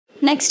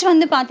Next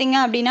வந்து பார்த்தீங்க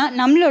அப்படின்னா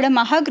நம்மளோட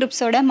மகா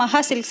குரூப்ஸோட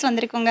மகா சில்க்ஸ்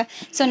வந்திருக்குங்க.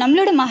 ஸோ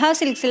நம்மளோட மகா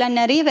சில்க்ஸில்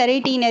நிறைய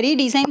வெரைட்டி நிறைய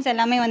டிசைன்ஸ்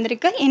எல்லாமே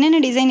வந்திருக்கு.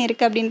 என்னென்ன டிசைன்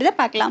இருக்குது அப்படின்றத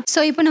பார்க்கலாம்.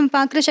 ஸோ இப்போ நம்ம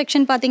பார்க்குற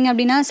செக்ஷன் பார்த்தீங்க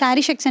அப்படின்னா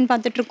சாரீ செக்ஷன்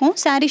பார்த்துட்ருக்கோம்.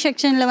 சாரீ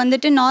செக்ஷனில்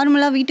வந்துட்டு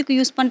நார்மலாக வீட்டுக்கு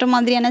யூஸ் பண்ணுற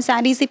மாதிரியான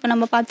சாரீஸ் இப்போ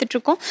நம்ம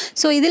பார்த்துட்ருக்கோம்.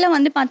 ஸோ இதில்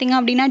வந்து பார்த்தீங்க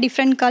அப்படின்னா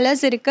டிஃப்ரெண்ட்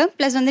கலர்ஸ் இருக்குது.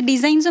 ப்ளஸ் வந்து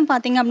டிசைன்ஸும்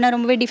பார்த்தீங்க அப்படின்னா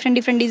ரொம்பவே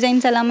டிஃப்ரெண்ட்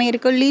டிசைன்ஸ் எல்லாமே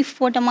இருக்குது. லீஃப்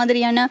போட்ட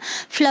மாதிரியான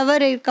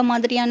ஃப்ளவர் இருக்க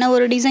மாதிரியான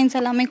ஒரு டிசைன்ஸ்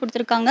எல்லாமே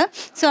கொடுத்துருக்காங்க.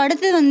 ஸோ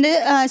அடுத்து வந்து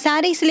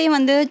சாரீஸ்லேயே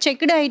வந்து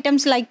செக்குடு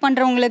ஐட்டம்ஸ் லைக்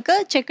பண்ணுறவங்களுக்கு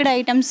செக்குடு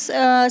ஐட்டம்ஸ்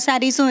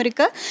சாரீஸும்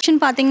இருக்குது.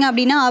 பார்த்தீங்க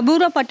அப்படின்னா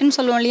அபூர்வ பட்டுன்னு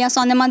சொல்லுவோம் இல்லையா, ஸோ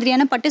அந்த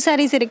மாதிரியான பட்டு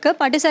சாரீஸ் இருக்குது.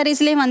 பட்டு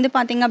சாரீஸ்லேயே வந்து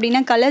பார்த்தீங்க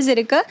அப்படின்னா கலர்ஸ்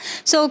இருக்குது.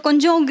 ஸோ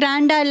கொஞ்சம்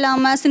கிராண்டாக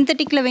இல்லாமல்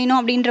சிந்தட்டிக்கில் வேணும்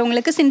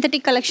அப்படின்றவங்களுக்கு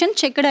சிந்தட்டிக் கலெக்ஷன்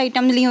செக்குடு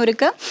ஐட்டம்லேயும்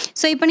இருக்குது.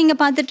 ஸோ இப்போ நீங்கள்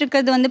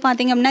பார்த்துட்ருக்கிறது வந்து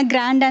பார்த்தீங்க அப்படின்னா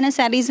கிராண்டான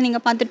சாரீஸ்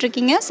நீங்கள்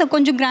பார்த்துட்ருக்கீங்க. ஸோ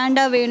கொஞ்சம்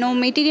கிராண்டாக வேணும்,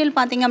 மெட்டீரியல்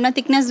பார்த்தீங்க அப்படின்னா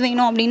திக்னஸ்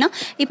வேணும் அப்படின்னா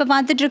இப்போ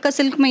பார்த்துட்ருக்க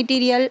சில்க்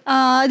மெட்டீரியல்,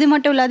 அது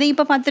மட்டும் இல்லாத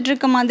இப்போ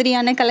பார்த்துட்ருக்க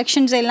மாதிரியான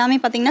கலெக்ஷன்ஸ் எல்லாமே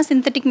பார்த்தீங்கன்னா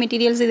சிந்தட்டிக்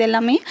மெட்டீரியல்ஸ் இது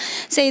எல்லாமே.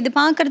 ஸோ இது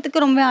பார்க்குறதுக்கு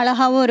ரொம்ப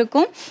அழகாகவும்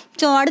இருக்கும்.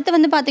 ஸோ அடுத்து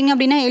வந்து பார்த்தீங்க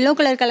அப்படின்னா எல்லோ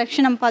கலர்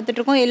கலெக்ஷன் நம்ம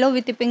பார்த்துட்ருக்கோம், எல்லோ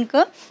வித்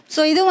பிங்க்கு.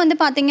 ஸோ இதுவும் வந்து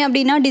பார்த்தீங்க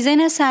அப்படின்னா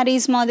டிசைனர்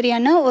சாரீஸ்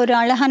மாதிரியான ஒரு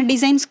அழகான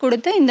டிசைன்ஸ்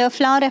கொடுத்து இந்த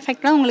ஃப்ளவர்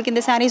எஃபெக்டில் உங்களுக்கு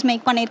இந்த சாரீஸ்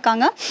மேக்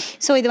பண்ணியிருக்காங்க.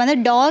 ஸோ இது வந்து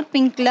டார்க்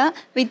பிங்க்கில்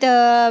with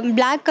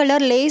black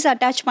colour lace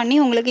attach பண்ணி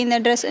உங்களுக்கு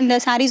இந்த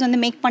சாரீஸ் வந்து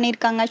மேக்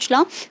பண்ணியிருக்காங்க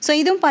ஆக்சுவலாக. ஸோ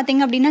இதுவும்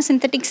பார்த்தீங்க அப்படின்னா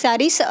சிந்தட்டிக்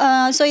சாரீஸ்.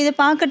 ஸோ இதை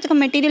பார்க்குறதுக்கு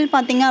மெட்டீரியல்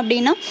பார்த்தீங்க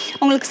அப்படின்னா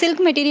உங்களுக்கு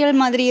சில்க் மெட்டீரியல்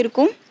மாதிரி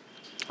இருக்கும்,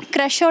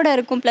 க்ரஷோடு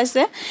இருக்கும்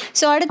ப்ளஸ்ஸு.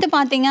 ஸோ அடுத்து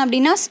பார்த்தீங்க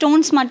அப்படின்னா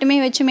ஸ்டோன்ஸ் மட்டுமே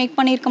வச்சு மேக்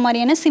பண்ணியிருக்க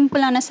மாதிரியான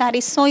சிம்பிளான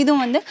சாரீஸ். ஸோ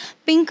இதுவும் வந்து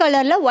பிங்க்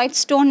கலரில் ஒயிட்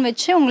ஸ்டோன்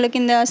வச்சு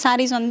உங்களுக்கு இந்த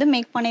சாரீஸ் வந்து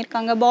மேக்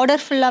பண்ணியிருக்காங்க.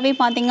 பார்டர் ஃபுல்லாகவே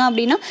பார்த்தீங்க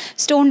அப்படின்னா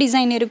ஸ்டோன்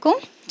டிசைன் இருக்கும்.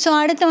 ஸோ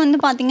அடுத்து வந்து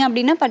பார்த்திங்க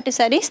அப்படின்னா பட்டு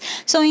சாரீஸ்.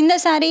 ஸோ இந்த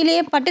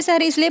சாரீலேயே பட்டு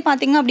சாரீஸ்லேயே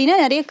பார்த்திங்க அப்படின்னா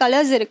நிறைய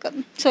கலர்ஸ்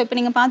இருக்குது. ஸோ இப்போ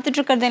நீங்கள்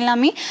பார்த்துட்ருக்கிறது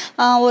எல்லாமே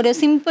ஒரு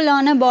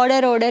சிம்பிளான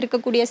பார்டரோடு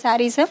இருக்கக்கூடிய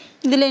சாரீஸு.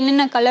 இதில்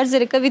என்னென்ன கலர்ஸ்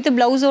இருக்குது வித்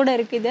ப்ளவுஸோடு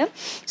இருக்குது.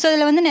 ஸோ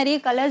இதில் வந்து நிறைய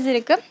கலர்ஸ்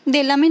இருக்குது. இது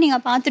எல்லாமே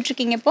நீங்கள்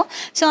பார்த்துட்ருக்கீங்க இப்போது.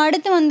 ஸோ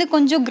அடுத்து வந்து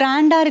கொஞ்சம்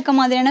கிராண்டாக இருக்க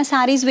மாதிரியான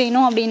சாரீஸ்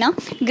வேணும் அப்படின்னா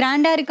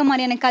கிராண்டாக இருக்க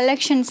மாதிரியான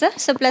கலெக்ஷன்ஸு.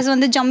 ஸோ ப்ளஸ்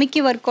வந்து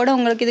ஜம்மிக்கி ஒர்க்கோடு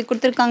உங்களுக்கு இது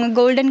கொடுத்துருக்காங்க,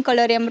 golden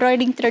colour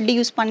embroidering thread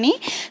use பண்ணி.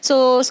 ஸோ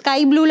ஸ்கை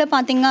ப்ளூவில்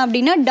பார்த்திங்க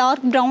அப்படின்னா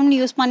டார்க் ப்ரௌன்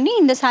யூஸ் பண்ணி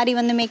இந்த சாரீ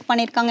வந்து மேக்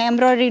பண்ணியிருக்காங்க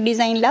எம்ப்ராய்டரி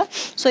டிசைனில்.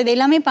 ஸோ இது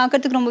எல்லாமே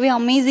பார்க்குறதுக்கு ரொம்பவே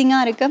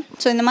அமேசிங்காக இருக்குது.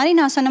 ஸோ இந்த மாதிரி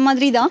நான் சொன்ன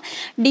மாதிரி தான்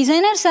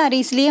டிசைனர்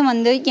சாரீஸ்லேயே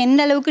வந்து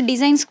எந்த அளவுக்கு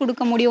டிசைன்ஸ்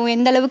கொடுக்க முடியும்,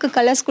 எந்த அளவுக்கு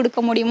கலர்ஸ் கொடுக்க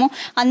முடியுமோ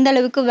அந்த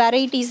அளவுக்கு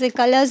வெரைட்டிஸு,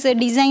 கலர்ஸு,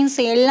 டிசைன்ஸ்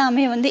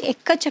எல்லாமே வந்து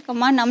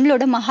எக்கச்சக்கமாக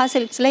நம்மளோட மகா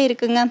சில்க்ஸில்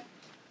இருக்குங்க.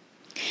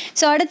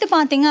 ஸோ அடுத்து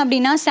பார்த்தீங்க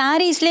அப்படின்னா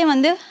சாரீஸ்லேயே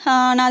வந்து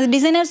நான் அது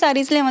டிசைனர்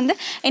சாரீஸ்லேயே வந்து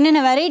என்னென்ன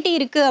வெரைட்டி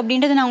இருக்குது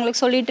அப்படின்றத நான்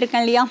உங்களுக்கு சொல்லிகிட்டு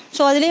இருக்கேன் இல்லையா.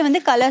 ஸோ அதுலேயே வந்து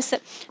கலர்ஸ்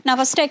நான்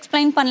ஃபஸ்ட்டு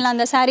எக்ஸ்பிளைன் பண்ணலாம்.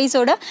 அந்த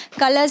சாரீஸோட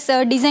கலர்ஸ்,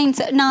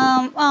 டிசைன்ஸ்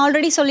நான்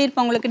ஆல்ரெடி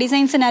சொல்லியிருப்பேன் உங்களுக்கு,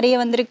 டிசைன்ஸ் நிறைய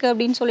வந்திருக்கு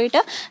அப்படின்னு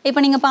சொல்லிட்டு.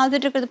 இப்போ நீங்கள்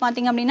பார்த்துட்டு இருக்கிறது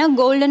பார்த்தீங்க அப்படின்னா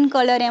golden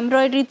colour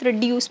embroidery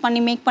thread use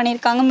பண்ணி மேக்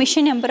பண்ணியிருக்காங்க,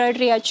 மிஷின்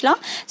எம்ப்ராய்டரி ஆக்சுவலாக.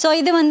 ஸோ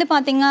இது வந்து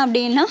பார்த்தீங்க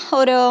அப்படின்னா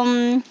ஒரு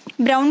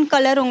ப்ரௌன்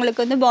கலர்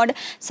உங்களுக்கு வந்து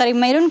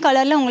மெரூன்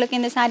கலரில் உங்களுக்கு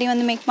இந்த சாரீ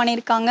வந்து மேக்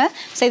பண்ணியிருக்காங்க.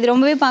 ஸோ இது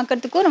ரொம்பவே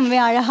பார்க்குறதுக்கும் ரொம்பவே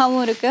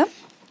அழகாகவும் இருக்குது.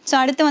 ஸோ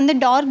அடுத்து வந்து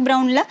டார்க்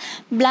ப்ரௌனில்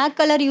பிளாக்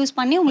கலர் யூஸ்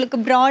பண்ணி உங்களுக்கு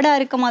ப்ராடாக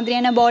இருக்க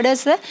மாதிரியான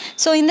பார்டர்ஸு.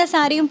 ஸோ இந்த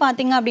சாரியும்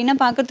பார்த்தீங்க அப்படின்னா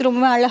பார்க்குறதுக்கு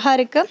ரொம்ப அழகாக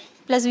இருக்குது.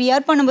 ப்ளஸ்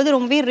வியர் பண்ணும்போது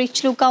ரொம்பவே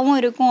ரிச் லுக்காகவும்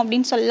இருக்கும்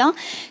அப்படின்னு சொல்லலாம்.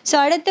 ஸோ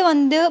அடுத்து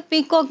வந்து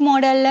பீகாக்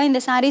மாடலில்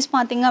இந்த சாரீஸ்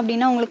பார்த்திங்க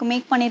அப்படின்னா உங்களுக்கு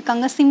மேக்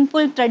பண்ணியிருக்காங்க.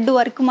 சிம்பிள் த்ரெட்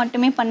ஒர்க்கு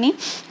மட்டுமே பண்ணி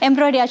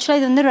எம்ப்ராய்டரி.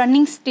 ஆக்சுவலாக இது வந்து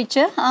ரன்னிங்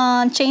ஸ்டிச்சு,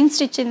 செயின்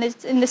ஸ்டிச்.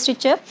 இந்த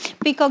ஸ்டிச்சு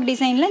பீகாக்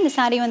டிசைனில் இந்த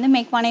சாரீ வந்து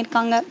மேக்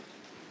பண்ணியிருக்காங்க.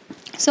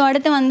 ஸோ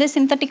அடுத்து வந்து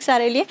சிந்தட்டிக்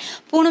சாரிலேயே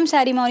பூனம்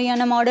சாரீ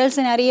மாதிரியான மாடல்ஸ்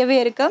நிறையவே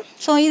இருக்குது.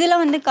 ஸோ இதில்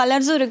வந்து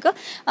கலர்ஸும் இருக்குது.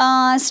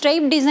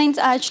 ஸ்ட்ரைப் டிசைன்ஸ்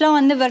ஆக்சுவலாக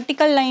வந்து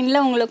வெர்டிக்கல்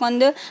லைனில் உங்களுக்கு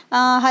வந்து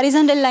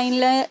ஹரிசாண்டல்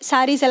லைனில்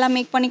சாரீஸ் எல்லாம்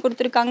மேக் பண்ணி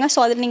கொடுத்துருக்காங்க.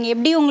 ஸோ அதில் நீங்கள்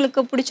எப்படி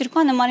உங்களுக்கு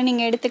பிடிச்சிருக்கோ அந்த மாதிரி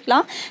நீங்கள்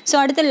எடுத்துக்கலாம். ஸோ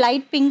அடுத்து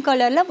லைட் பிங்க்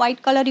கலரில்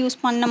ஒயிட் கலர்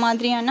யூஸ் பண்ண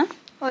மாதிரியான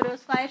ஒரு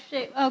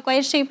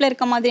ஸ்கொயர் ஷேப்பில்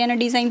இருக்க மாதிரியான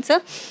டிசைன்ஸு.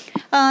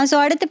 ஸோ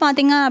அடுத்து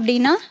பார்த்திங்க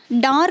அப்படின்னா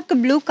டார்க்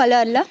ப்ளூ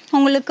கலரில்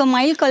உங்களுக்கு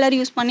மைல் கலர்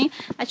யூஸ் பண்ணி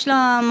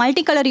ஆக்சுவலாக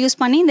மல்டி கலர்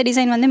யூஸ் பண்ணி இந்த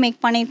டிசைன் வந்து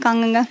மேக்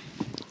பண்ணியிருக்காங்கங்க.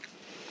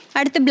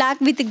 அடுத்து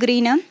பிளாக் வித்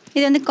க்ரீனு,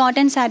 இது வந்து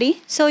காட்டன் சாரீ.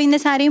 ஸோ இந்த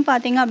சாரியும்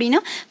பார்த்திங்க அப்படின்னா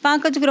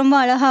பார்க்கறதுக்கு ரொம்ப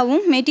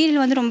அழகாகவும்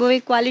மெட்டீரியல் வந்து ரொம்பவே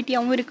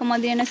குவாலிட்டியாகவும் இருக்க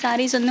மாதிரியான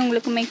சாரீஸ் வந்து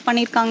உங்களுக்கு மேக்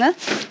பண்ணியிருக்காங்க.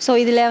 ஸோ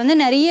இதில் வந்து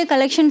நிறைய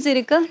கலெக்ஷன்ஸ்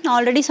இருக்குது.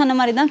 ஆல்ரெடி சொன்ன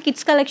மாதிரி தான்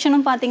கிட்ஸ்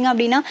கலெக்ஷனும் பார்த்திங்க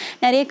அப்படின்னா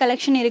நிறைய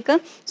கலெக்ஷன்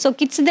இருக்குது. ஸோ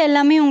கிட்ஸ் இது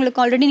எல்லாமே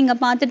உங்களுக்கு ஆல்ரெடி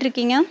நீங்கள்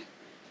பார்த்துட்ருக்கீங்க.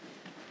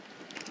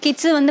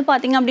 கிட்ஸு வந்து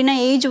பார்த்திங்க அப்படின்னா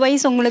ஏஜ்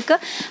வைஸ் உங்களுக்கு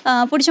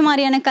பிடிச்ச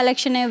மாதிரியான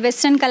கலெக்ஷனு,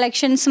 வெஸ்டர்ன்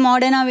கலெக்ஷன்ஸ்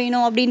மாடர்னாக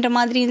வேணும் அப்படின்ற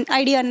மாதிரி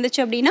ஐடியா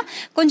இருந்துச்சு அப்படின்னா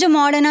கொஞ்சம்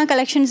மாடர்னாக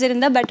கலெக்ஷன்ஸ்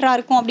இருந்தால் பெட்டராக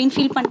இருக்கும் அப்படின்னு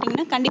ஃபீல்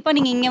பண்ணிட்டீங்கன்னா கண்டிப்பாக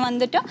நீங்கள் இங்கே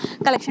வந்துட்டு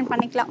கலெக்ஷன்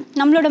பண்ணிக்கலாம்.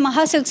 நம்மளோட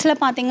மகா சில்க்ஸில்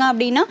பார்த்திங்க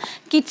அப்படின்னா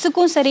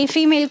கிட்ஸுக்கும் சரி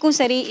ஃபீமேலுக்கும்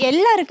சரி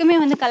எல்லாருக்குமே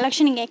வந்து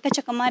கலெக்ஷன் இங்கே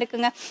எக்கச்சக்கமாக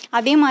இருக்குங்க.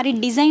 அதே மாதிரி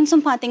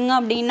டிசைன்ஸும் பார்த்திங்க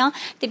அப்படின்னா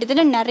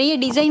கிட்டத்தட்ட நிறைய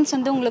டிசைன்ஸ்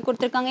வந்து உங்களுக்கு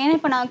கொடுத்துருக்காங்க. ஏன்னா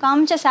இப்போ நான்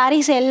காமிச்ச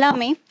சாரீஸ்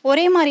எல்லாமே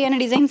ஒரே மாதிரியான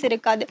டிசைன்ஸ்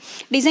இருக்காது.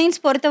 டிசைன்ஸ்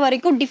பொறுத்த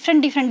வரைக்கும்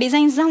டிஃப்ரெண்ட்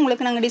டிசைன்ஸ் தான்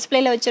உங்களுக்கு நாங்கள்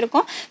டிஸ்பிளேல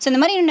வச்சுருக்கோம். ஸோ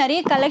இந்த மாதிரி இன்னும்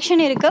நிறைய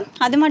கலெக்ஷன் இருக்குது.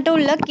 அது மட்டும்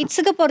இல்லை,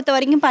 கிட்ஸுக்கு பொறுத்த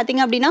வரைக்கும்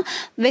பார்த்தீங்க அப்படின்னா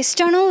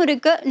வெஸ்டர்னும்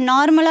இருக்குது,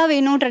 நார்மலாக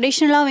வேணும்,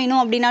 ட்ரெடிஷ்னலாக வேணும்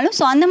அப்படின்னாலும்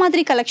ஸோ அந்த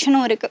மாதிரி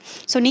கலெக்ஷனும் இருக்குது.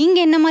 ஸோ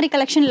நீங்கள் என்ன மாதிரி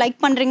கலெக்ஷன் லைக்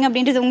பண்ணுறீங்க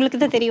அப்படின்றது உங்களுக்கு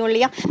தான் தெரியும்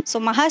இல்லையா? ஸோ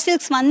மஹா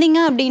சில்க்ஸ் வந்தீங்க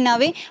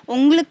அப்படின்னாவே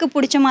உங்களுக்கு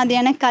பிடிச்ச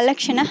மாதிரியான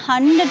கலெக்ஷனை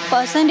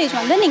 100%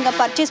 வந்து நீங்கள்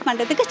பர்ச்சேஸ்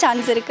பண்ணுறதுக்கு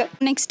சான்ஸ் இருக்குது.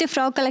 நெக்ஸ்ட்டு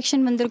ஃப்ராக்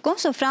கலெக்ஷன் வந்திருக்கும்.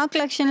 ஸோ ஃப்ராக்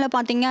கலெக்ஷனில்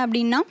பார்த்தீங்க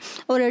அப்படின்னா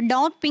ஒரு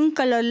டார்க் பிங்க்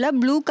கலரில்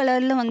ப்ளூ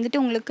கலரில் வந்துட்டு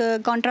உங்களுக்கு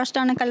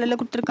கான்ட்ராஸ்டான கலரில்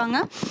கொடுத்துருக்காங்க.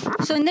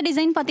 ஸோ இந்த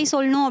டிசைன் பற்றி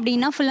சொல்லணும்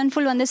அப்படின்னா ஃபுல் அண்ட்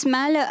ஃபுல் வந்து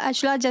மேலே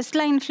ஆக்சுவலாக ஜஸ்ட்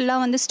லைன்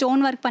ஃபுல்லாக வந்து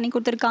ஸ்டோன் ஒர்க் பண்ணி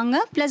கொடுத்துருக்காங்க.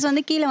 ப்ளஸ்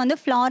வந்து கீழே வந்து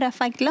ஃப்ளார்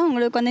எஃபெக்டில்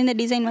உங்களுக்கு வந்து இந்த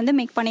டிசைன் வந்து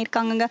மேக்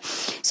பண்ணியிருக்காங்க.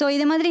 ஸோ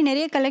இது மாதிரி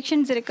நிறைய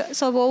கலெக்ஷன்ஸ் இருக்குது.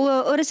 ஸோ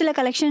ஒரு சில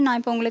கலெக்ஷன் நான்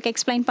இப்போ உங்களுக்கு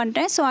எக்ஸ்பிளைன்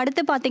பண்ணுறேன். ஸோ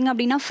அடுத்து பார்த்தீங்க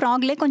அப்படின்னா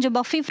ஃப்ராக்லேயே கொஞ்சம்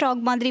பஃபி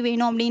ஃப்ராக் மாதிரி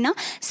வேணும் அப்படின்னா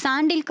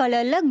சாண்டில்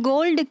கலரில்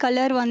கோல்டு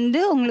கலர் வந்து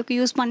உங்களுக்கு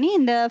யூஸ் பண்ணி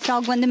இந்த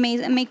ஃப்ராக் வந்து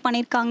மேக்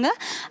பண்ணியிருக்காங்க.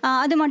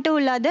 அது மட்டும்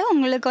இல்லாத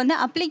உங்களுக்கு வந்து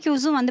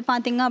அப்ளிக்யூஸும் வந்து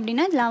பார்த்தீங்க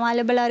அப்படின்னா இதில்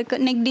அவைலபிளாக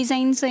இருக்குது. நெக்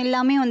டிசைன்ஸ்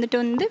எல்லாமே வந்துட்டு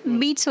வந்து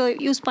பீட்ஸ்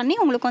யூஸ் பண்ணி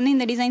உங்களுக்கு வந்து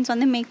இந்த டிசைன்ஸ்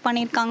வந்து மேக்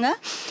பண்ணியிருக்காங்க.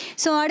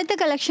 ஸோ அடுத்த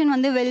கலெக்ஷன்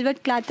வந்து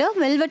வெல்வெட் கிளாத்து.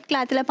 வெல்வெட்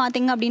கிளாத்தில்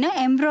பார்த்தீங்க அப்படின்னா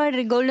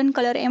embroidery golden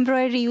colour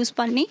embroidery use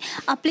பண்ணி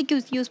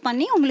அப்ளிக்யூஸ் யூஸ்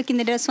பண்ணி உங்களுக்கு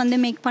இந்த ட்ரெஸ் வந்து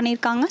மேக்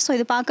பண்ணியிருக்காங்க. ஸோ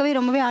இது பார்க்கவே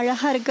ரொம்பவே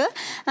அழகாக இருக்குது.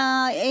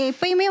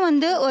 எப்பயுமே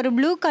வந்து ஒரு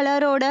ப்ளூ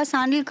கலரோட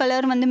சாண்டில்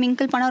கலர் வந்து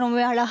மிங்கிள் பண்ணால்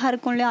ரொம்பவே அழகாக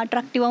இருக்கும் இல்லையா,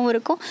 அட்ராக்டிவாகவும்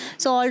இருக்கும்.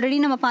 ஸோ ஆல்ரெடி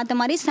நம்ம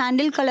பார்த்த மாதிரி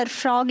சாண்டில் கலர்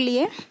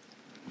ஃப்ராக்லேயே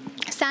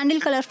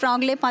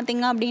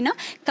பார்த்தீங்க அப்படின்னா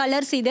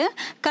கலர்ஸ் இது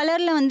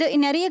கலரில் வந்து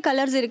நிறைய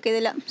கலர்ஸ் இருக்குது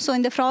இதில். ஸோ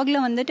இந்த ஃப்ராகில்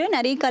வந்துட்டு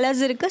நிறைய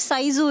கலர்ஸ் இருக்குது,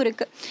 சைஸும்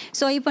இருக்குது.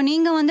 ஸோ இப்போ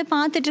நீங்கள் வந்து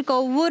பார்த்துட்ருக்க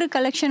ஒவ்வொரு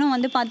கலெக்ஷனும்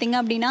வந்து பார்த்தீங்க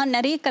அப்படின்னா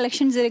நிறைய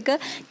கலெக்ஷன்ஸ் இருக்குது.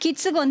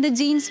 கிட்ஸுக்கு வந்து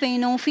ஜீன்ஸ்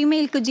வேணும்,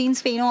 ஃபீமேலுக்கு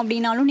ஜீன்ஸ் வேணும்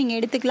அப்படின்னாலும் நீங்கள்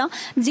எடுத்துக்கலாம்.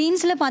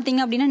 ஜீன்ஸில்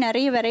பார்த்தீங்க அப்படின்னா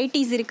நிறைய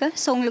வெரைட்டிஸ் இருக்குது.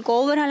 ஸோ உங்களுக்கு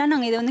ஓவராலாக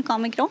நாங்கள் இதை வந்து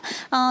காமிக்கிறோம்.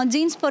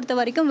 ஜீன்ஸ் பொறுத்த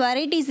வரைக்கும்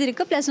வெரைட்டிஸ்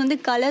இருக்குது, ப்ளஸ் வந்து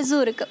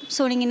கலர்ஸும் இருக்குது.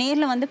 ஸோ நீங்கள்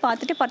நேரில் வந்து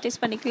பார்த்துட்டு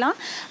பர்ச்சேஸ் பண்ணிக்கலாம்.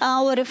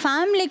 ஒரு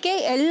ஃபேமிலிக்கே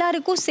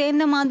எல்லாருக்கும்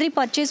சேர்ந்த மாதிரி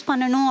பர்ச்சேஸ்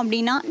பண்ணணும்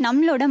அப்படின்னா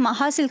நம்மளோட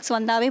மஹா சில்க்ஸ்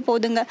வந்தாவே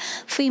போதுங்க.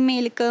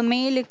 ஃபீமேலுக்கு,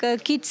 மேலுக்கு,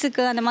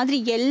 கிட்ஸுக்கு அந்த மாதிரி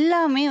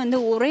எல்லாமே வந்து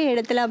ஒரே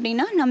இடத்துல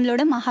அப்படின்னா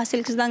நம்மளோட மஹா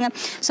சில்க்ஸ் தாங்க.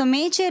 ஸோ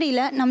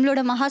மேச்சேரியில்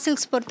நம்மளோட மஹா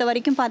சில்க்ஸ் பொறுத்த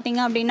வரைக்கும்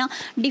பார்த்தீங்க அப்படின்னா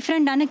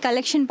டிஃப்ரெண்ட்டான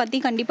கலெக்ஷன் பற்றி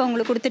கண்டிப்பாக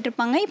உங்களுக்கு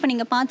கொடுத்துட்ருப்பாங்க. இப்போ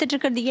நீங்கள்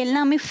பார்த்துட்ருக்கிறது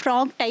எல்லாமே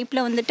ஃப்ராக்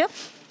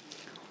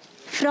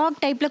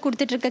டைப்பில்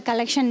கொடுத்துட்ருக்க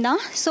கலெக்ஷன் தான்.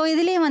 ஸோ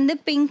இதுலேயே வந்து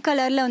பிங்க்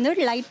கலரில் வந்து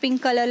லைட்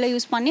பிங்க் கலரில்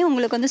யூஸ் பண்ணி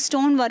உங்களுக்கு வந்து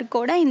ஸ்டோன்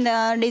ஒர்க்கோட இந்த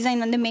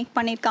டிசைன் வந்து மேக்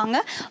பண்ணியிருக்காங்க.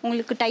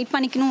 உங்களுக்கு டைட்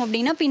பண்ணிக்கணும்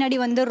அப்படின்னா பின்னாடி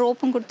வந்து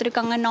ரோப்பும்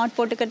கொடுத்துருக்காங்க நாட்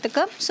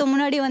போட்டுக்கிறதுக்கு. ஸோ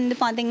முன்னாடி வந்து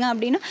பார்த்தீங்க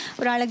அப்படின்னா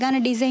ஒரு அழகான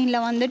டிசைனில்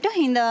வந்துட்டு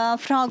இந்த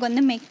ஃப்ராக்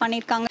வந்து மேக்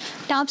பண்ணியிருக்காங்க.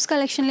 டாப்ஸ்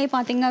கலெக்ஷன்லேயே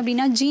பார்த்தீங்க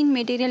அப்படின்னா ஜீன்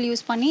மெட்டீரியல்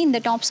யூஸ் பண்ணி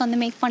இந்த டாப்ஸ் வந்து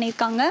மேக்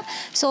பண்ணியிருக்காங்க.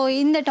 ஸோ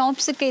இந்த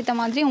டாப்ஸுக்கு ஏற்ற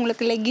மாதிரி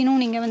உங்களுக்கு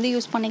லெக்கினும் நீங்கள் வந்து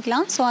யூஸ்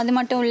பண்ணிக்கலாம். ஸோ அது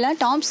மட்டும் இல்லை,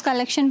 டாப்ஸ்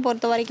கலெக்ஷன்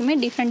பொறுத்த வரைக்குமே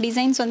டிஃப்ரெண்ட்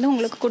டிசைன்ஸ் வந்து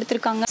உங்களுக்கு கொடுத்துருக்காங்க.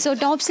 ஸோ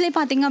டாப்ஸ்லேயே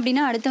பார்த்தீங்க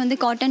அப்படின்னா அடுத்து வந்து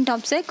காட்டன்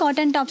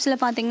டாப்ஸில்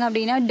பார்த்தீங்க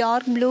அப்படின்னா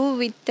dark blue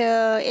with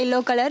yellow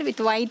colour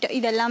with white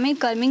இது எல்லாமே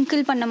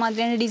மிங்கிள் பண்ண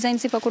மாதிரியான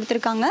டிசைன்ஸ் இப்போ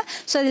கொடுத்துருக்காங்க.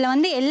 ஸோ இதில்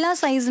வந்து எல்லா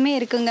சைஸுமே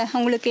இருக்குங்க.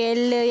 உங்களுக்கு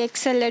L,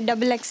 XL,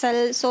 double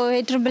XL, so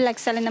triple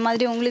XL இந்த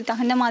மாதிரி உங்களுக்கு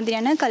தகுந்த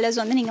மாதிரியான கலர்ஸ்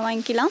வந்து நீங்கள்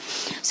வாங்கிக்கலாம்.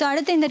 ஸோ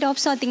அடுத்து இந்த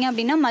டாப்ஸ் பார்த்தீங்க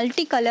அப்படின்னா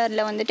மல்டி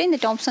கலரில் வந்துட்டு இந்த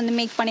டாப்ஸ் வந்து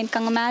மேக்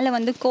பண்ணியிருக்காங்க. மேலே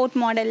வந்து கோட்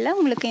மாடலில்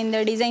உங்களுக்கு இந்த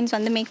டிசைன்ஸ்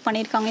வந்து மேக்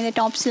பண்ணியிருக்காங்க இந்த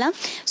டாப்ஸில்.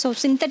 ஸோ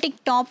சிந்தட்டிக்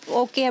டாப்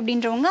ஓகே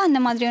அப்படின்றவங்க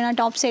அந்த மாதிரியான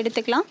டாப்ஸ்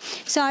எடுத்துக்கலாம்.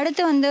 ஸோ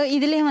அடுத்து வந்து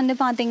இதுலேயே வந்து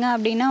பார்த்தீங்க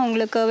அப்படின்னா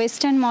உங்களுக்கு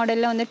வெஸ்டர்ன்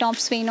மாடலில் வந்து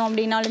டாப்ஸ் வேணும்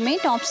அப்படின்னாலுமே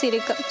டாப்ஸ்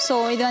இருக்குது. ஸோ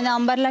இது வந்து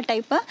அம்பர்லா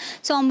டைப்பு.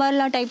 ஸோ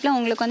அம்பர்லா டைப்பில்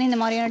உங்களுக்கு வந்து இந்த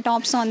மாதிரியான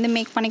டாப்ஸும் வந்து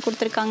மேக் பண்ணி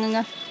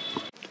கொடுத்துருக்காங்கங்க.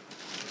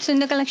 ஸோ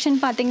இந்த கலெக்ஷன்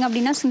பார்த்தீங்க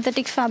அப்படின்னா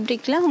சிந்தட்டிக்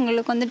ஃபேப்ரிக்கில்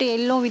உங்களுக்கு வந்துட்டு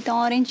எல்லோ வித்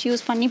ஆரஞ்ச்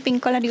யூஸ் பண்ணி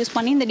பிங்க் கலர் யூஸ்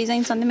பண்ணி இந்த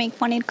டிசைன்ஸ் வந்து மேக்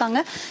பண்ணியிருக்காங்க.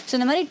 ஸோ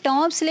இந்த மாதிரி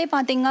டாப்ஸ்லேயே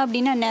பார்த்தீங்க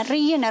அப்படின்னா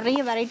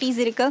நிறைய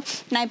வெரைட்டிஸ் இருக்குது.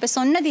 நான் இப்போ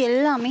சொன்னது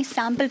எல்லாமே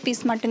சாம்பிள்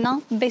பீஸ் மட்டும்தான்.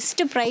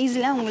 பெஸ்ட்டு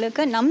ப்ரைஸில்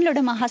உங்களுக்கு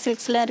நம்மளோட மஹா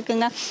சில்க்ஸில்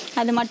இருக்குங்க.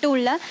 அது மட்டும்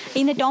இல்லை,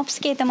 இந்த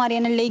டாப்ஸ்க்கு ஏற்ற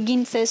மாதிரியான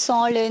லெகின்ஸு,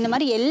 சாலு இந்த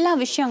மாதிரி எல்லா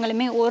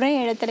விஷயங்களுமே ஒரே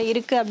இடத்துல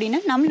இருக்குது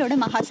அப்படின்னா நம்மளோட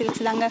மஹா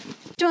சில்க்ஸ் தாங்க.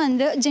 நெக்ஸ்ட்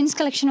வந்து ஜென்ஸ்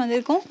கலெக்ஷன்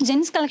வந்திருக்கும்.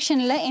 ஜென்ஸ்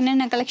கலெக்ஷனில்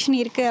என்னென்ன கலெக்ஷன்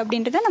இருக்குது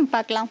அப்படின்றத நம்ம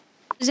பார்க்கலாம்.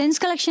 ஜென்ஸ்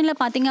கலெக்ஷனில்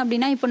பார்த்தீங்க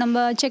அப்படின்னா இப்போ நம்ம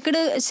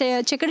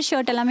செக்குடு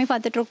ஷர்ட் எல்லாமே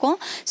பார்த்துட்ருக்கோம்.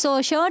 ஸோ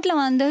ஷர்ட்டில்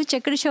வந்து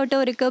செக்குடு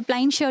ஷர்ட்டும் இருக்குது,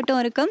 ப்ளைன் ஷர்ட்டும்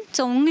இருக்குது.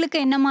 ஸோ உங்களுக்கு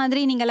என்ன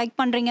மாதிரி நீங்கள் லைக்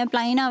பண்ணுறீங்க,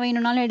 ப்ளைனாக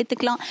வேணும்னாலும்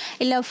எடுத்துக்கலாம்,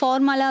 இல்லை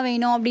ஃபார்மலாக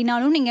வேணும்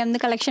அப்படின்னாலும் நீங்கள்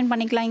வந்து கலெக்ஷன்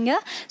பண்ணிக்கலாம் இங்கே.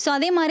 ஸோ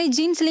அதே மாதிரி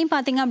ஜீன்ஸ்லேயும்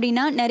பார்த்தீங்க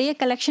அப்படின்னா நிறைய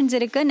கலெக்ஷன்ஸ்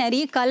இருக்குது,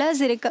 நிறைய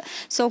கலர்ஸ் இருக்குது.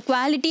 ஸோ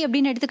குவாலிட்டி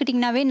அப்படின்னு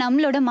எடுத்துக்கிட்டிங்கனாவே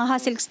நம்மளோட மஹா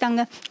சில்க்ஸ்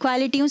தாங்க.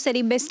 குவாலிட்டியும்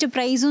சரி, பெஸ்ட்டு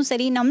ப்ரைஸும்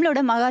சரி,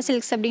 நம்மளோட மஹா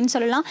சில்க்ஸ் அப்படின்னு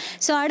சொல்லலாம்.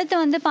 ஸோ அடுத்து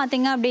வந்து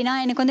பார்த்தீங்க அப்படின்னா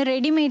எனக்கு வந்து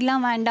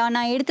ரெடிமேட்லாம் வேண்டாம்,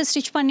 நான் எடுத்து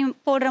ஸ்டிச் பண்ணி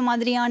போடுற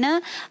மாதிரியான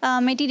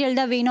மெட்டீரியல்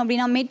தான் வேணும்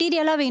அப்படின்னா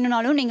மெட்டீரியலாக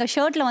வேணும்னாலும் நீங்கள்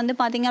ஷர்ட்டில் வந்து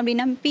பார்த்தீங்க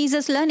அப்படின்னா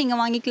பீசஸில் நீங்கள்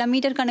வாங்கிக்கலாம்.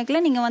 மீட்டர் கணக்கில்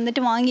நீங்கள்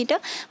வந்துட்டு வாங்கிட்டு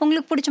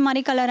உங்களுக்கு பிடிச்ச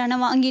மாதிரி கலரான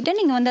வாங்கிட்டு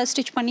நீங்கள் வந்து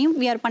ஸ்டிச் பண்ணி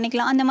வியர்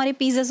பண்ணிக்கலாம். அந்த மாதிரி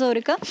பீசஸும்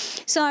இருக்குது.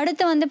 ஸோ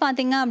அடுத்து வந்து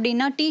பார்த்தீங்க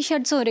அப்படின்னா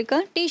டிஷர்ட்ஸும்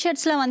இருக்குது.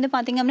 டிஷர்ட்ஸில் வந்து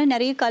பார்த்தீங்க அப்படின்னா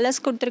நிறைய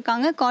கலர்ஸ்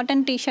கொடுத்துருக்காங்க.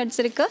 காட்டன் டிஷர்ட்ஸ்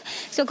இருக்குது.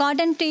 ஸோ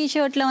காட்டன்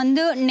டிஷர்ட்டில்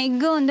வந்து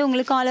நெக்கு வந்து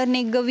உங்களுக்கு collar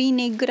neck, we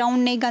neck,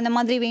 round neck அந்த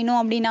மாதிரி வேணும்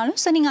அப்படின்னாலும்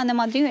ஸோ நீங்கள் அந்த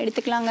மாதிரியும்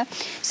எடுத்துக்கலாங்க.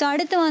 ஸோ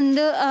அடுத்து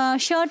வந்து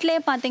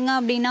ஷர்ட்லேயே பார்த்தீங்க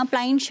அப்படின்னா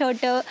ப்ளைன் ஷர்ட்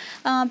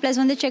ஷர்ட்டு ப்ளஸ்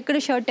வந்து checked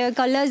shirt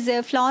colours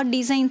flower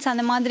designs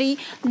அந்த மாதிரி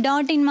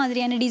டாட்டின்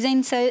மாதிரியான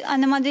டிசைன்ஸு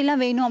அந்த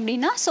மாதிரிலாம் வேணும்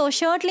அப்படின்னா ஸோ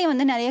ஷர்ட்லேயே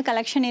வந்து நிறைய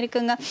கலெக்ஷன்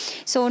இருக்குங்க.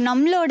 ஸோ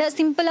நம்மளோட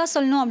சிம்பிளாக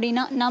சொல்லணும்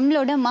அப்படின்னா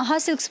நம்மளோட மஹா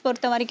சில்க்ஸ்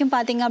பொறுத்த வரைக்கும்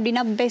பார்த்திங்க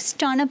அப்படின்னா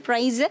பெஸ்ட்டான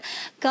ப்ரைஸு,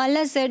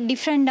 கலர்ஸு,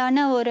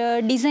 டிஃப்ரெண்ட்டான ஒரு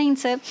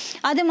டிசைன்ஸு,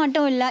 அது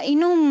மட்டும் இல்லை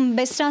இன்னும்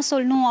பெஸ்ட்டாக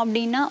சொல்லணும்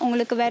அப்படின்னா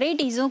உங்களுக்கு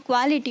வெரைட்டிஸும்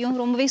குவாலிட்டியும்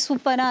ரொம்பவே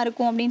சூப்பராக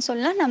இருக்கும் அப்படின்னு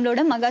சொல்லலாம் நம்மளோட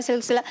மஹா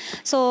சில்க்ஸில்.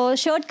 ஸோ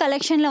ஷர்ட்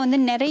கலெக்ஷனில் வந்து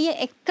நிறைய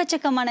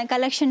எக்கச்சக்கமான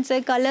கலெக்ஷன்ஸு,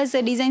 கலர்ஸு,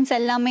 டிசைன்ஸ்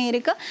எல்லாமே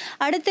இருக்குது.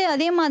 அடுத்து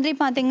அதே மாதிரி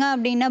பார்த்திங்க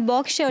அப்படின்னா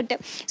பாக்ஸ் ஷர்ட்டு.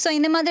 ஸோ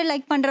இந்த மாதிரி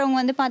லைக் பண்ணுறவங்க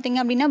வந்து பார்த்திங்க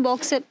அப்படின்னா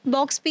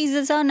பாக்ஸ்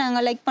பீசஸாக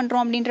நாங்கள் லைக்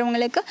பண்ணுறோம்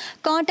அப்படின்றவங்களுக்கு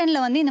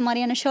காட்டனில் வந்து இந்த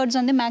மாதிரியான ஷர்ட்ஸ்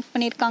வந்து மேக்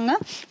பண்ணியிருக்காங்க.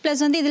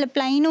 ப்ளஸ் வந்து இதில்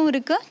ப்ளைனும்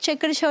இருக்குது,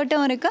 செக்குடு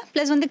ஷர்ட்டும் இருக்குது,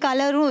 ப்ளஸ் வந்து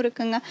கலரும்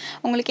இருக்குங்க.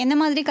 உங்களுக்கு எந்த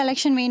மாதிரி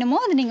கலெக்ஷன் வேணுமோ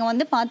அது நீங்கள்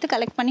வந்து பார்த்து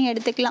கலெக்ட் பண்ணி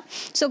எடுத்துக்கலாம்.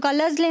 ஸோ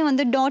கலர்ஸ்லேயே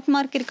வந்து டாட்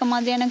மார்க் இருக்க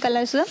மாதிரியான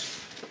கலர்ஸு.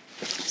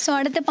 ஸோ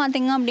அடுத்து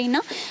பார்த்திங்க அப்படின்னா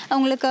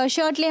உங்களுக்கு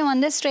ஷர்ட்லேயே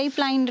வந்து ஸ்ட்ரைப்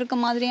லைன் இருக்க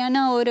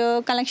மாதிரியான ஒரு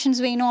கலெக்ஷன்ஸ்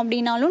வேணும்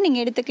அப்படின்னாலும்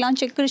நீங்கள் எடுத்துக்கலாம்.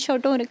 செக்குடு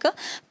ஷர்ட்டும் இருக்குது.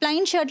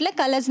 ப்ளைன் ஷர்ட்டில்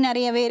கலர்ஸ்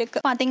நிறையவே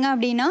இருக்குது. பார்த்திங்க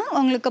அப்படின்னா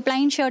உங்களுக்கு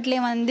ப்ளைன்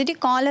ஷர்ட்லேயே வந்துட்டு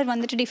காலர்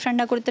வந்துட்டு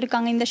டிஃப்ரெண்ட்டாக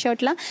கொடுத்துருக்காங்க இந்த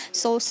ஷர்ட்டில்.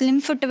 ஸோ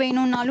ஸ்லிம் ஃபிட்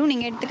வேணும்னாலும்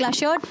நீங்கள் எடுத்துக்கலாம்.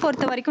 ஷர்ட்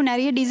பொறுத்த வரைக்கும்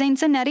நிறைய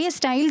டிசைன்ஸு, நிறைய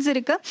ஸ்டைல்ஸ்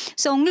இருக்குது.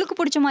 ஸோ உங்களுக்கு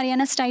பிடிச்ச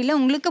மாதிரியான ஸ்டைலில்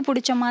உங்களுக்கு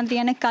பிடிச்ச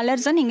மாதிரியான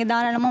கலர்ஸை நீங்கள்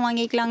தாராளமாக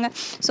வாங்கிக்கலாங்க.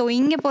 ஸோ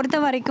இங்கே பொறுத்த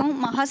வரைக்கும்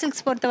மஹா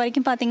சில்க்ஸ் பொறுத்த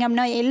வரைக்கும் பார்த்திங்க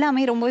அப்படின்னா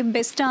எல்லாமே ரொம்பவே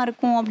பெஸ்ட்டாக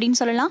இருக்கும் அப்படின்னு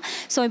சொல்லலாம்.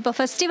 ஸோ இப்போ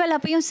ஃபெஸ்டிவல்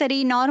அப்பையும் சரி,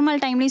 நார்மல்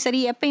டைம்லேயும் சரி,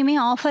 எப்பயுமே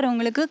ஆஃபர்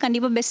உங்களுக்கு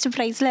கண்டிப்பாக பெஸ்ட்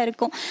ப்ரைஸில்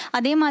இருக்கும்.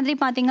 அதே மாதிரி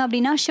பார்த்திங்க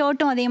அப்படின்னா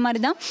ஷர்ட்டும் அதே மாதிரி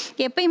தான்.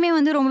 எப்பயுமே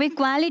வந்து ரொம்பவே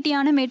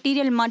குவாலிட்டியான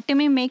மெட்டீரியல்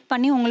மட்டுமே மேக்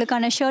பண்ணி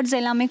உங்களுக்கான ஷர்ட்ஸ்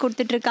எல்லாமே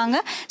கொடுத்துட்ருக்காங்க.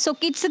 ஸோ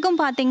கிட்ஸுக்கும்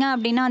பார்த்திங்க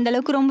அப்படின்னா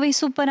அந்தளவுக்கு ரொம்பவே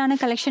சூப்பரான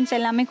கலெக்ஷன்ஸ்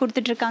எல்லாமே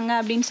கொடுத்துட்ருக்காங்க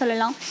அப்படின்னு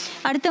சொல்லலாம்.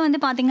 அடுத்து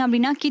வந்து பார்த்திங்க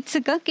அப்படின்னா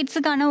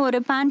கிட்ஸுக்கான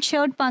ஒரு பேண்ட்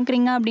ஷர்ட்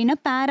பார்க்குறீங்க அப்படின்னா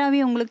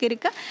பேராகவே உங்களுக்கு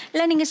இருக்குது.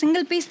 இல்லை நீங்கள்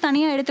சிங்கிள் பீஸ்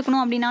தனியாக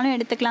எடுத்துக்கணும் அப்படின்னாலும்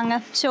எடுத்துக்கலாங்க.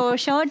 ஸோ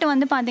ஷர்ட்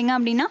வந்து பார்த்திங்க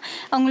அப்படின்னா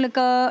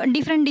உங்களுக்கு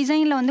டிஃப்ரெண்ட்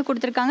டிசைனில் வந்து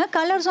கொடுத்துருக்காங்க.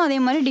 கலர்ஸும் அதே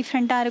மாதிரி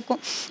டிஃப்ரெண்ட்டாக இருக்கும்.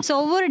 ஸோ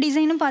ஒவ்வொரு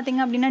டிசைனும்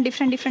பார்த்திங்க அப்படின்னா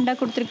டிஃப்ரெண்ட்டாக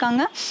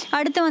கொடுத்துருக்காங்க.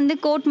 அடுத்து வந்து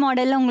கோட்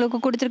மாடலில் உங்களுக்கு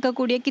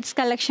கொடுத்துருக்கக்கூடிய கிட்ஸ்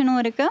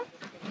கலெக்ஷனும் இருக்குது.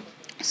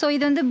 ஸோ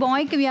இது வந்து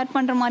பாய்க்கு வியர்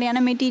பண்ணுற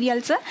மாதிரியான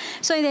மெட்டீரியல்ஸு.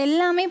 ஸோ இது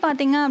எல்லாமே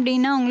பார்த்திங்க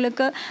அப்படின்னா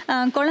உங்களுக்கு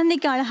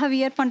குழந்தைக்கு அழகாக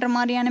வியர் பண்ணுற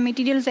மாதிரியான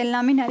மெட்டீரியல்ஸ்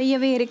எல்லாமே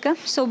நிறையவே இருக்குது.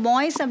 ஸோ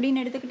பாய்ஸ்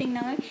அப்படின்னு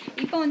எடுத்துக்கிட்டிங்கன்னா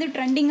இப்போ வந்து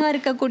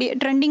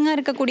ட்ரெண்டிங்காக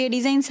இருக்கக்கூடிய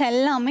டிசைன்ஸ்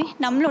எல்லாமே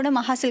நம்மளோட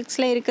மஹா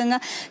சில்க்ஸில் இருக்குங்க.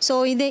 ஸோ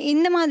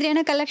இந்த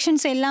மாதிரியான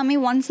கலெக்ஷன்ஸ் எல்லாமே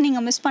ஒன்ஸ்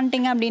நீங்கள் மிஸ்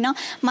பண்ணிட்டீங்க அப்படின்னா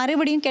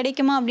மறுபடியும்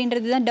கிடைக்குமா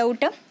அப்படின்றது தான்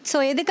டவுட்டு. ஸோ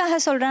எதுக்காக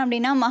சொல்கிறேன்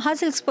அப்படின்னா மஹா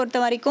சில்க்ஸ் பொறுத்த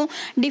வரைக்கும்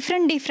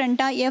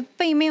டிஃப்ரெண்ட்டாக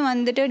எப்பயுமே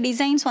வந்துட்டு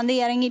டிசைன்ஸ் வந்து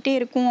இறங்கிட்டே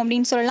இருக்கும்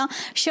அப்படின்னு சொல்லலாம்.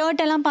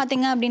 ஷர்ட் எல்லாம்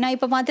பார்த்திங்க அப்படின்னா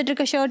இப்போ பார்த்துட்டு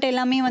இருக்க ஷர்ட்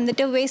எல்லாமே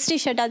வந்துட்டு வேஸ்டி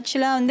ஷர்ட்.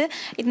 ஆக்சுவலாக வந்து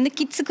இந்த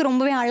கிட்ஸுக்கு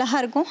ரொம்பவே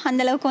அழகாக இருக்கும்.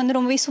 அந்தளவுக்கு வந்து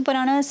ரொம்பவே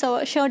சூப்பரான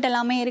ஷர்ட்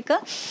எல்லாமே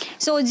இருக்குது.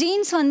 ஸோ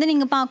ஜீன்ஸ் வந்து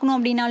நீங்கள் பார்க்கணும்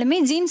அப்படின்னாலுமே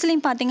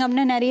ஜீன்ஸ்லேயும் பார்த்திங்க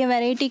அப்படின்னா நிறைய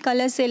வெரைட்டி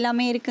கலர்ஸ்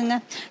எல்லாமே இருக்குங்க.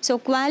 ஸோ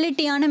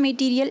குவாலிட்டியான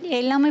மெட்டீரியல்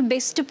எல்லாமே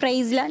பெஸ்ட்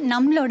ப்ரைஸில்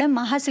நம்மளோட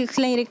மஹா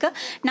சில்க்ஸில் இருக்குது.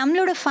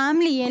 நம்மளோட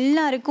ஃபேமிலி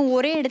எல்லாருக்கும்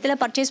ஒரே இடத்துல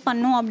பர்ச்சேஸ்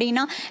பண்ணணும்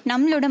அப்படின்னா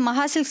நம்மளோட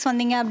மஹா சில்க்ஸ்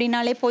வந்தீங்க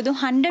அப்படின்னாலே போதும்.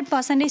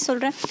 100%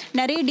 சொல்கிறேன்.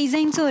 நிறைய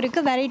டிசைன்ஸும்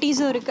இருக்குது,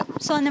 வெரைட்டிஸும்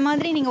இருக்குது. ஸோ அந்த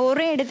மாதிரி நீங்கள்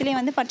ஒரே இடத்துல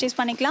வந்து பர்ச்சேஸ்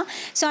பண்ணிக்கலாம்.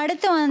 ஸோ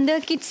அடுத்து வந்து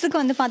கிட்ஸுக்கு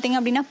வந்து பார்த்திங்க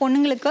அப்படின்னா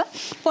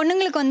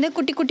பொண்ணுங்களுக்கு வந்து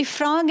குட்டி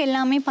ஃப்ராக்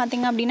எல்லாமே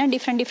பார்த்திங்க அப்படின்னா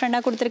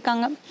டிஃப்ரெண்ட்டாக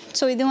கொடுத்துருக்காங்க.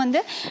 ஸோ இது வந்து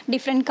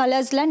டிஃப்ரெண்ட்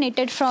கலர்ஸில்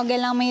நெட்டட் ஃப்ராக்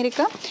எல்லாமே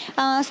இருக்குது.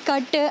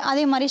 ஸ்கர்ட்டு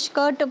அதே மாதிரி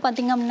ஸ்கர்ட்டு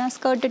பார்த்திங்க அப்படின்னா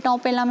ஸ்கர்ட்டு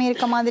டாப் எல்லாமே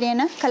இருக்க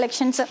மாதிரியான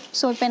கலெக்ஷன்ஸு.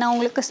 ஸோ இப்போ நான்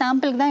உங்களுக்கு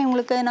சாம்பிளுக்கு தான்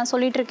உங்களுக்கு நான்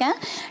சொல்லிகிட்ருக்கேன்.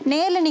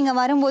 நேரில் நீங்கள்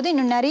வரும்போது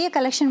இன்னும் நிறைய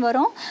கலெக்ஷன்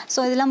வரும். ஸோ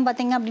இதெல்லாம்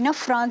பார்த்திங்க அப்படின்னா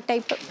ஃப்ராக்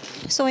டைப்பு.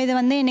 ஸோ இது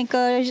வந்து எனக்கு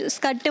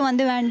ஸ்கர்ட்டு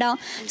வந்து வேண்டாம்,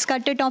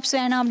 ஸ்கர்ட்டு டாப்ஸ்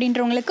வேணாம்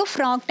அப்படின்றவங்களுக்கு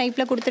ஃப்ராக்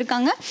டைப்பில்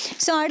கொடுத்துருக்காங்க.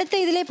 ஸோ அடுத்து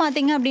இதிலே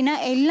பார்த்திங்க அப்படின்னா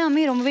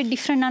எல்லாமே ரொம்பவே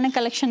டிஃப்ரெண்டான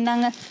கலெக்ஷன்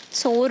தாங்க.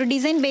 ஸோ ஒரு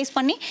டிசைன் பேஸ்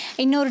பண்ணி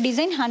இன்னொரு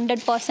டிசைன்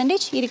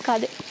 100%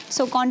 இருக்காது.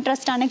 ஸோ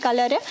கான்ட்ராஸ்டான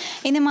கலரு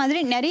இந்த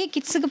மாதிரி நிறைய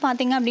கிட்ஸுக்கு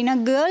பார்த்திங்க அப்படின்னா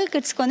கேர்ள்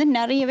கிட்ஸ்க்கு வந்து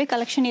நிறையவே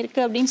கலெக்ஷன்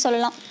இருக்குது அப்படின்னு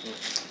சொல்லலாம்.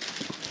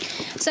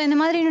 ஸோ இந்த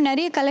மாதிரி இன்னும்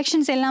நிறைய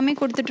கலெக்ஷன்ஸ் எல்லாமே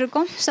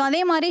கொடுத்துட்ருக்கோம். ஸோ அதே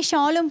மாதிரி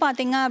ஷாலும்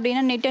பார்த்திங்க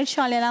அப்படின்னா நெட்டட்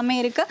ஷால் எல்லாமே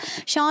இருக்குது.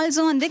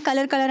 ஷால்ஸும் வந்து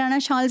கலரான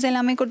ஷால்ஸ்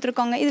எல்லாமே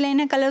கொடுத்துருக்காங்க. இதில்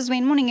என்ன கலர்ஸ்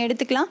வேணுமோ நீங்கள்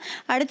எடுத்துக்கலாம்.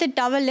 அடுத்து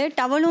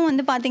டவலும்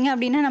வந்து பார்த்திங்க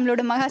அப்படின்னா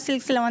நம்மளோட மஹா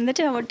சில்க்ஸில்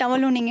வந்துட்டு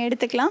டவலும் நீங்கள்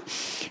எடுத்துக்கலாம்.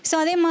 ஸோ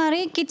அதே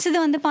மாதிரி கிட்ஸ் இது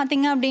வந்து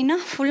பார்த்திங்க அப்படின்னா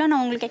ஃபுல்லாக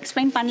நான் உங்களுக்கு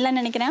எக்ஸ்பிளைன்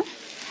பண்ணலன்னு நினைக்கிறேன்.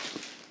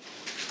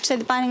 ஸோ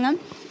இது பாருங்கள்,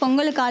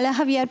 பொங்கலுக்கு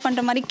அழகாக வியர்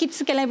பண்ணுற மாதிரி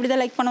கிட்ஸுக்கெல்லாம் இப்படி தான்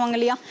லைக் பண்ணுவாங்க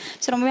இல்லையா?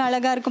 ஸோ ரொம்பவே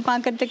அழகாக இருக்கும்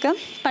பார்க்குறதுக்கு.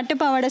 பட்டு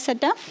பாவாடை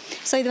சட்டை.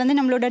 ஸோ இது வந்து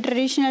நம்மளோட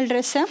ட்ரெடிஷ்னல்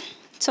ட்ரெஸ்ஸு.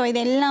 ஸோ இது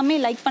எல்லாமே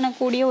லைக்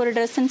பண்ணக்கூடிய ஒரு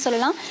ட்ரெஸ்ஸுன்னு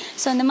சொல்லலாம்.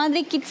 ஸோ இந்த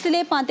மாதிரி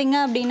கிட்ஸ்லேயே பார்த்திங்க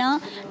அப்படின்னா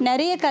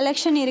நிறைய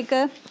கலெக்ஷன்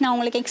இருக்குது. நான்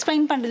உங்களுக்கு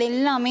எக்ஸ்பிளைன் பண்ணுறது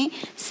எல்லாமே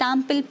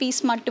சாம்பிள்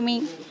பீஸ் மட்டுமே.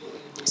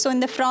 ஸோ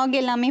இந்த ஃப்ராக்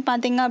எல்லாமே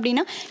பார்த்திங்க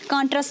அப்படின்னா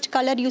கான்ட்ராஸ்ட்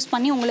கலர் யூஸ்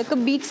பண்ணி உங்களுக்கு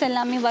பீட்ஸ்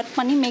எல்லாமே ஒர்க்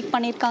பண்ணி மேக்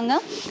பண்ணியிருக்காங்க.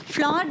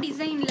 ஃப்ளார்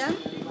டிசைனில்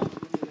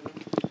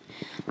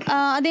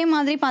அதே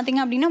மாதிரி பார்த்திங்க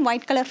அப்படின்னா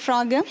ஒயிட் கலர்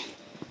ஃப்ராகு.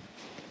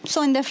 ஸோ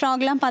இந்த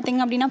ஃப்ராக்லாம்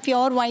பார்த்திங்க அப்படின்னா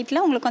பியோர்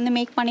ஒயிட்டில் உங்களுக்கு வந்து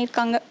மேக்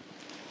பண்ணியிருக்காங்க.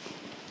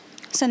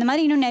 ஸோ இந்த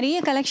மாதிரி இன்னும் நிறைய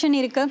கலெக்ஷன்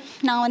இருக்குது.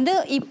 நான் வந்து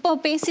இப்போ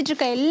பேசிகிட்டு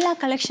இருக்க எல்லா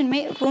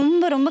கலெக்ஷனுமே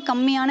ரொம்ப ரொம்ப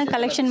கம்மியான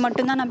கலெக்ஷன்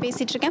மட்டும்தான் நான்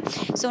பேசிகிட்ருக்கேன்.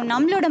 ஸோ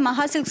நம்மளோட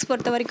மகா சில்க்ஸ்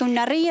பொறுத்த வரைக்கும்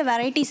நிறைய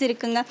வெரைட்டிஸ்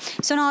இருக்குங்க.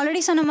 ஸோ நான்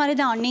ஆல்ரெடி சொன்ன மாதிரி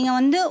தான், நீங்கள்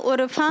வந்து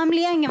ஒரு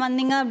ஃபேமிலியாக இங்கே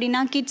வந்தீங்க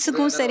அப்படின்னா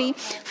கிட்ஸுக்கும் சரி,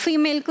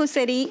 ஃபீமேலுக்கும்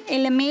சரி,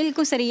 இல்லை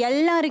மேலுக்கும் சரி,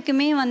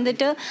 எல்லாருக்குமே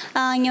வந்துட்டு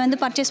இங்கே வந்து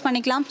பர்ச்சேஸ்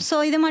பண்ணிக்கலாம். ஸோ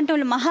இது மட்டும்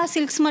இல்லை, மகா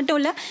சில்க்ஸ் மட்டும்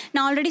இல்லை,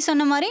 நான் ஆல்ரெடி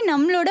சொன்ன மாதிரி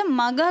நம்மளோட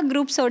மகா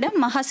குரூப்ஸோட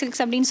மகா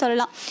சில்க்ஸ் அப்படின்னு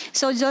சொல்லலாம்.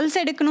 ஸோ ஜுவல்ஸ்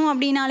எடுக்கணும்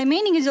அப்படின்னாலுமே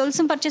நீங்கள்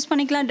ஜுவல்ஸும் பர்ச்சேஸ்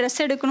பண்ணிக்கலாம், ட்ரெஸ்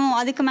எடுக்கணும்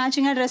அதுக்கு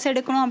மேட்சிங்காக ட்ரெஸ்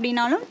எடுக்கணும்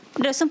அப்படின்னாலும்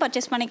ட்ரெஸ்ஸும்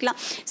பர்ச்சேஸ் பண்ணிக்கலாம்.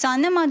 ஸோ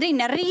அந்த மாதிரி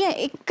நிறைய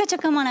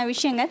எக்கச்சக்கமான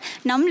விஷயங்கள்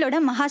நம்மளோட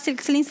மகா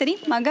சில்க்ஸ்லேயும் சரி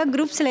மகா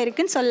குரூப்ஸில்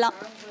இருக்குதுன்னு சொல்லலாம்.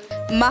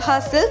 மகா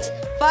சில்க்ஸ்,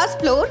 ஃபர்ஸ்ட்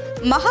ஃப்ளோர்,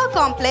 மஹா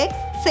complex,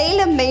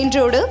 Salem main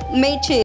road, Mecheri.